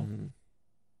places though.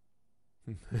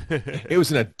 It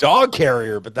was in a dog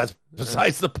carrier, but that's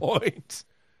besides the point.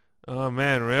 Oh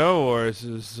man, Rail Wars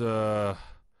is how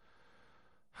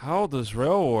old is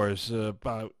Rail Wars?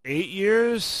 About 8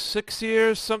 years, 6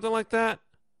 years, something like that.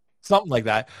 Something like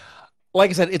that. Like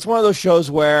I said, it's one of those shows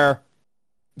where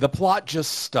the plot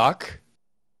just stuck.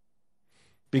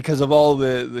 because of all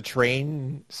the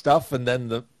train stuff and then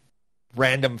the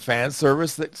random fan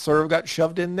service that sort of got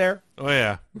shoved in there. Oh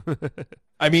yeah.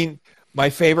 I mean, my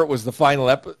favorite was the final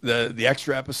the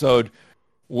extra episode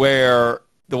where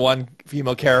the one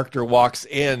female character walks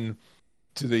in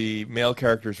to the male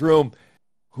character's room,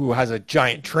 who has a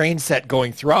giant train set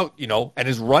going throughout, and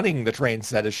is running the train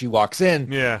set as she walks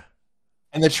in. Yeah.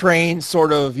 And the train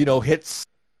sort of, hits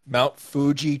Mount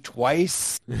Fuji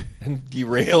twice and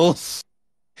derails.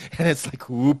 And it's like,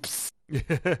 oops.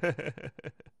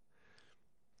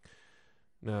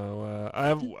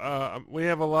 No, we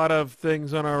have a lot of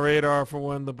things on our radar for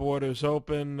when the borders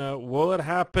open. Will it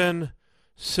happen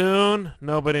soon?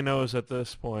 Nobody knows at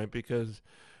this point, because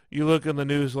you look in the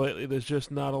news lately, there's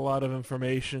just not a lot of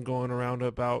information going around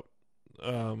about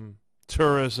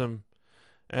tourism.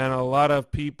 And a lot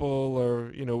of people are,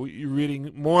 you're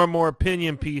reading more and more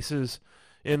opinion pieces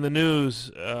in the news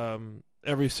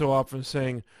every so often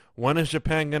saying, when is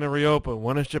Japan going to reopen?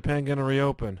 When is Japan going to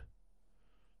reopen?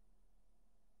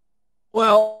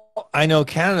 Well, I know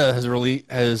Canada has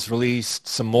released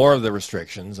some more of the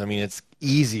restrictions. I mean, it's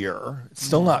easier. It's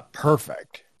still not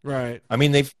perfect. Right. I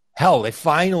mean, they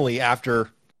finally,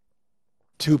 after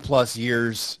 2+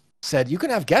 years, said you can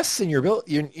have guests in your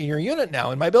in your unit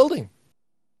now in my building.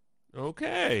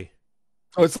 Okay.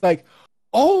 So it's like,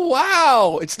 oh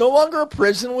wow, it's no longer a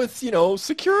prison with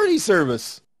security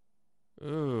service.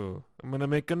 Ooh, I'm gonna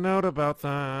make a note about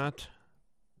that.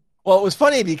 Well, it was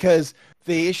funny because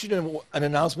they issued an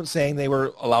announcement saying they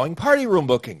were allowing party room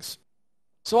bookings.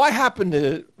 So I happened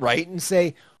to write and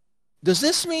say, does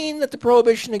this mean that the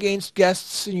prohibition against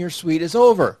guests in your suite is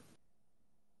over?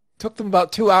 Took them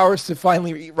about 2 hours to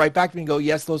finally write back to me and go,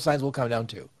 yes, those signs will come down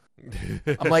too.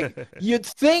 I'm like, you'd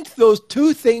think those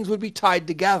two things would be tied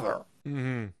together.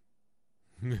 Mm-hmm.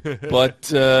 But,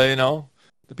 the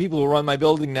people who run my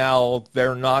building now,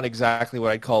 they're not exactly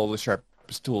what I'd call the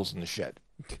sharpest tools in the shed.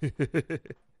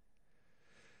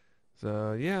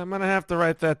 So, yeah, I'm going to have to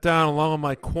write that down along with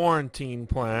my quarantine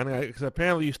plan, because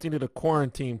apparently you still need a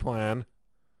quarantine plan.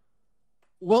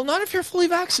 Well, not if you're fully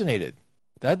vaccinated.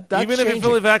 That's Even if you're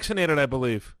fully vaccinated, I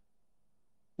believe.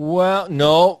 Well,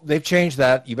 no, they've changed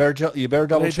that. You better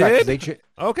double check. Okay.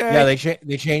 Yeah,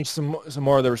 they changed some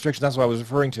more of the restrictions. That's what I was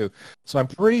referring to. So I'm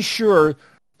pretty sure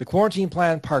the quarantine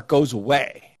plan part goes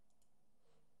away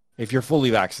if you're fully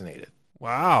vaccinated.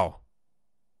 Wow.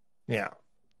 Yeah.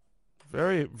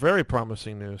 Very, very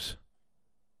promising news.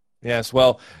 Yes.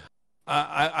 Well,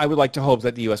 I would like to hope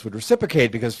that the U.S. would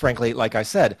reciprocate because, frankly, like I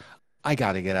said, I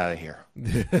got to get out of here.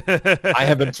 I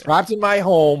have been trapped in my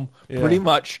home pretty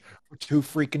much for 2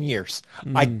 freaking years.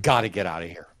 I got to get out of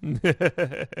here.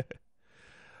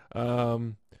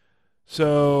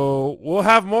 So we'll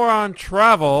have more on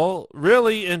travel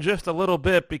really in just a little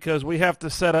bit because we have to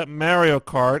set up Mario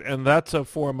Kart, and that's a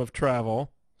form of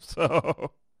travel.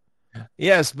 So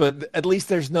yes, but at least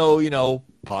there's no,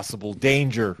 possible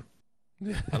danger.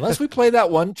 Unless we play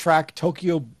that one track,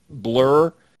 Tokyo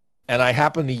Blur, and I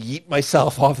happen to yeet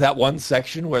myself off that one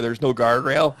section where there's no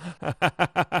guardrail.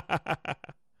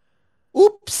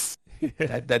 Oops.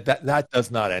 That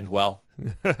does not end well.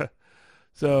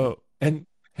 So and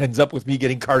ends up with me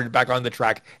getting carted back on the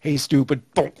track. Hey, stupid.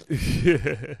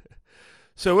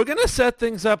 So we're going to set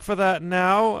things up for that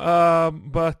now.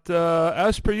 But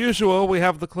as per usual, we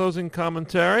have the closing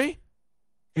commentary.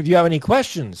 If you have any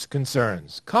questions,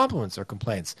 concerns, compliments, or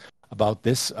complaints about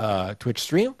this Twitch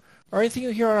stream or anything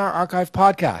you hear on our archive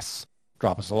podcasts,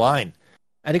 drop us a line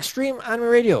at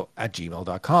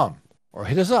extremeanimeradio@gmail.com or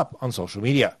hit us up on social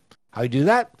media. How you do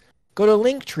that? Go to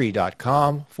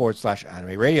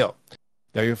linktree.com/anime radio.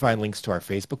 There you'll find links to our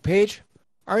Facebook page,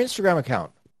 our Instagram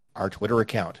account, our Twitter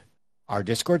account, our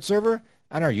Discord server,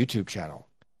 and our YouTube channel.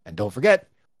 And don't forget,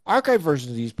 archive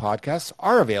versions of these podcasts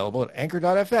are available at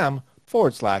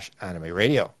anchor.fm/anime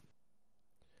radio.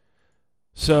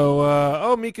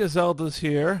 So, Mika Zelda's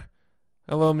here.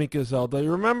 Hello, Mika Zelda.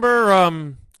 You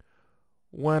remember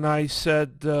when I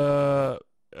said that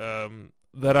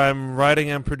I'm writing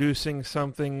and producing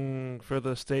something for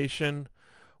the station?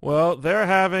 Well, they're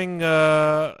having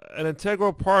an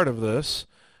integral part of this.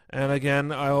 And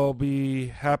again, I'll be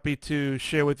happy to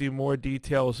share with you more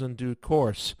details in due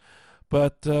course.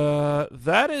 But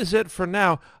that is it for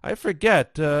now. I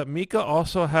forget, Mika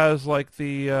also has like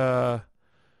the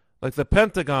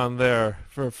Pentagon there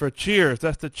for cheers.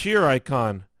 That's the cheer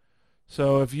icon.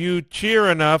 So if you cheer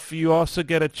enough, you also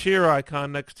get a cheer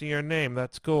icon next to your name.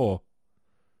 That's cool.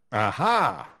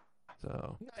 Aha.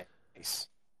 So nice.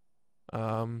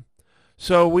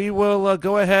 So we will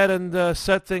go ahead and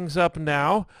set things up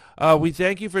now. We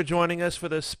thank you for joining us for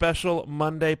this special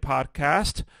Monday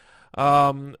podcast.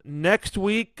 Next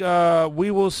week,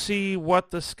 we will see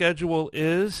what the schedule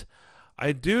is.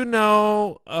 I do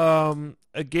know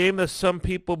a game that some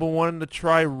people have been wanting to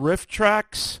try, Rift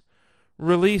Tracks,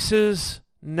 releases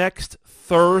next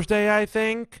Thursday, I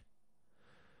think.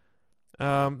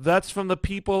 That's from the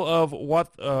people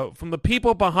of from the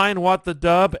people behind What the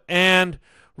Dub and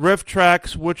Rift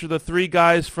Tracks, which are the three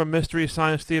guys from Mystery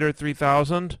Science Theater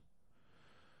 3000.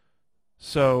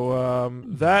 So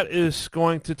that is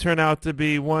going to turn out to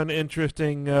be one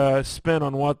interesting spin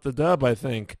on What the Dub, I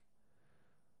think.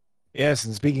 Yes,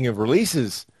 and speaking of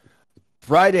releases,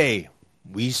 Friday,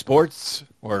 Wii Sports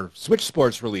or Switch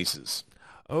Sports releases.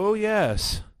 Oh,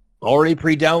 yes. Already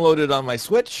pre-downloaded on my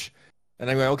Switch. And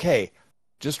I'm going, okay,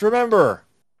 just remember,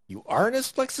 you aren't as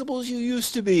flexible as you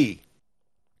used to be.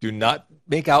 Do not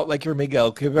make out like you're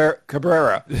Miguel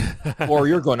Cabrera, or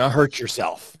you're going to hurt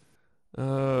yourself.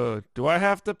 Do I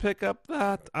have to pick up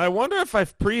that? I wonder if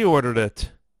I've pre-ordered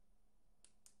it.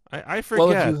 I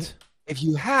forget. Well, if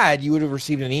you had, you would have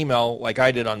received an email like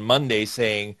I did on Monday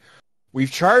saying,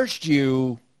 we've charged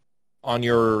you on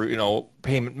your,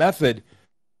 payment method,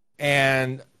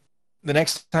 and the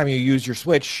next time you use your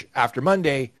Switch after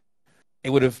Monday, it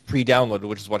would have pre-downloaded,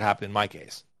 which is what happened in my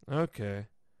case. Okay.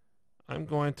 I'm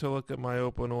going to look at my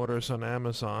open orders on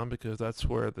Amazon because that's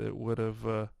where it would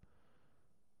have...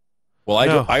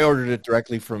 Well, I ordered it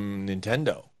directly from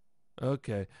Nintendo.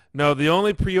 Okay. No, the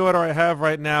only pre-order I have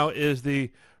right now is the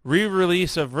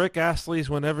re-release of Rick Astley's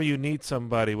Whenever You Need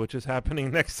Somebody, which is happening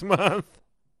next month.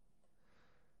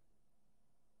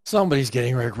 Somebody's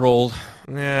getting Rickrolled.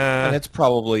 Yeah. And it's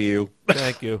probably you.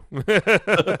 Thank you.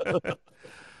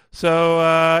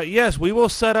 So, yes, we will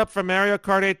set up for Mario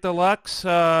Kart 8 Deluxe.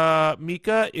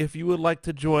 Mika, if you would like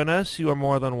to join us, you are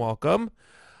more than welcome.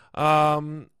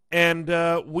 And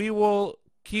we will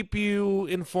keep you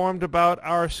informed about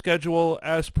our schedule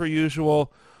as per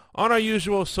usual on our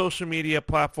usual social media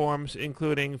platforms,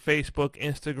 including Facebook,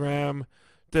 Instagram,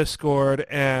 Discord,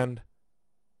 and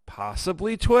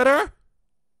possibly Twitter.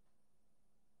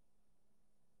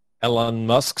 Elon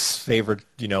Musk's favorite,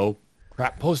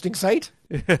 crap posting site.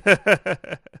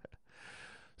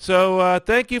 So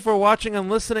thank you for watching and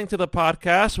listening to the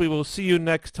podcast. We will see you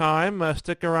next time.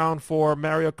 Stick around for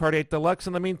Mario Kart 8 Deluxe.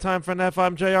 In the meantime, for Neff,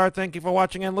 I'm JR. Thank you for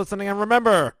watching and listening. And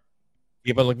remember,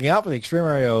 keep on looking out for the Extreme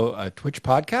Mario Twitch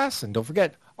podcasts. And don't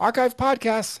forget, archive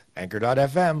podcasts,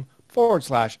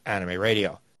 anchor.fm/anime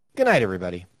radio. Good night,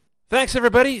 everybody. Thanks,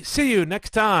 everybody. See you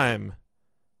next time.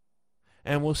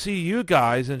 And we'll see you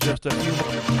guys in just a few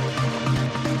moments.